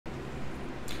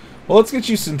Well, let's get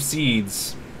you some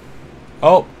seeds.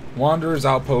 Oh, Wanderer's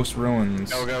Outpost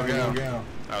Ruins. Go, go, go, go.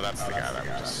 Oh, that's the guy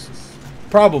that was just...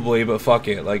 Probably, but fuck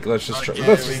it. Like, let's just try.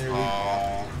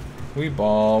 We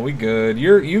ball. We good.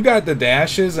 You got the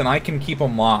dashes, and I can keep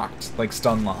them locked, like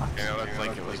stun locked. Yeah, it looked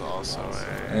like it was also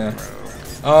a...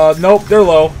 Yeah. Nope, they're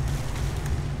low.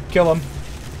 Kill them.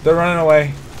 They're running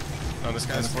away. Oh, this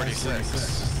guy's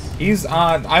 46. He's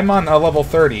on. I'm on a level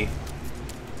 30.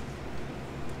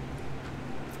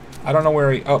 I don't know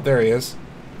where he. Oh, there he is.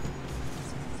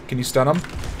 Can you stun him?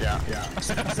 Yeah.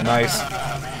 Nice.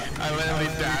 I literally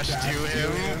dashed to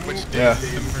him, which dazed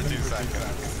him for 2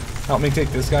 seconds. Help me take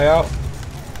this guy out.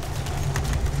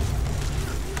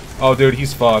 Oh, dude,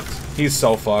 he's fucked. He's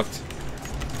so fucked.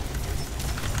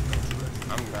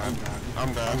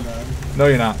 I'm done. No,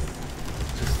 you're not.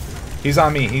 He's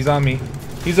on me. He's on me.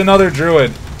 He's another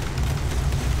druid.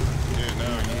 Dude,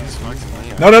 no, he's fucking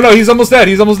me. No. He's almost dead.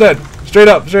 He's almost dead. Straight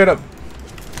up. Straight up.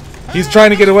 He's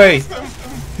trying to get away.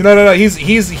 No.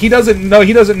 He doesn't know.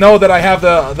 He doesn't know that I have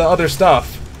the other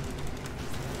stuff.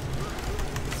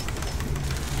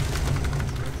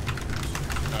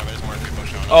 No, there's more people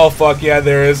showing up. Oh fuck yeah,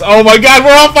 there is. Oh my god,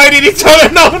 we're all fighting each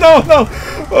other. No. I'm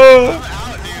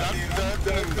out, dude. I'm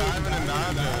ducking and diving and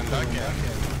dodging and ducking.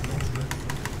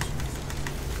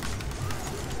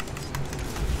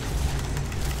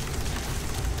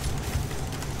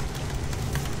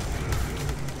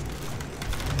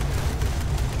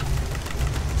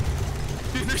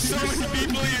 Dude, there's so many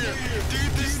people here.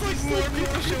 Dude, there's like more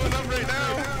people showing up right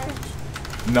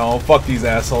now. No, fuck these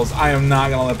assholes. I am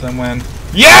not gonna let them win.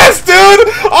 Yes, dude!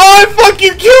 Oh, I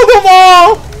fucking killed them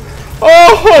all!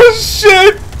 Oh,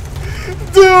 shit!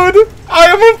 Dude, I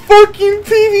am a fucking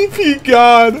PvP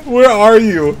god. Where are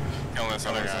you? Killing this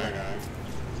other guy.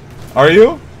 Are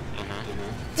you?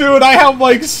 Dude, I have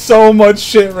like so much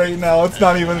shit right now. It's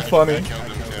not even funny. I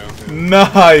killed him too.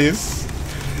 Nice.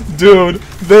 Dude,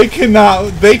 they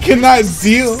cannot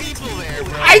deal.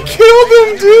 I killed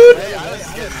him, dude!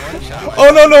 Oh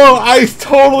no, I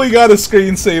totally gotta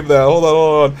screen save that. Hold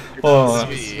on.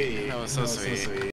 That was so sweet.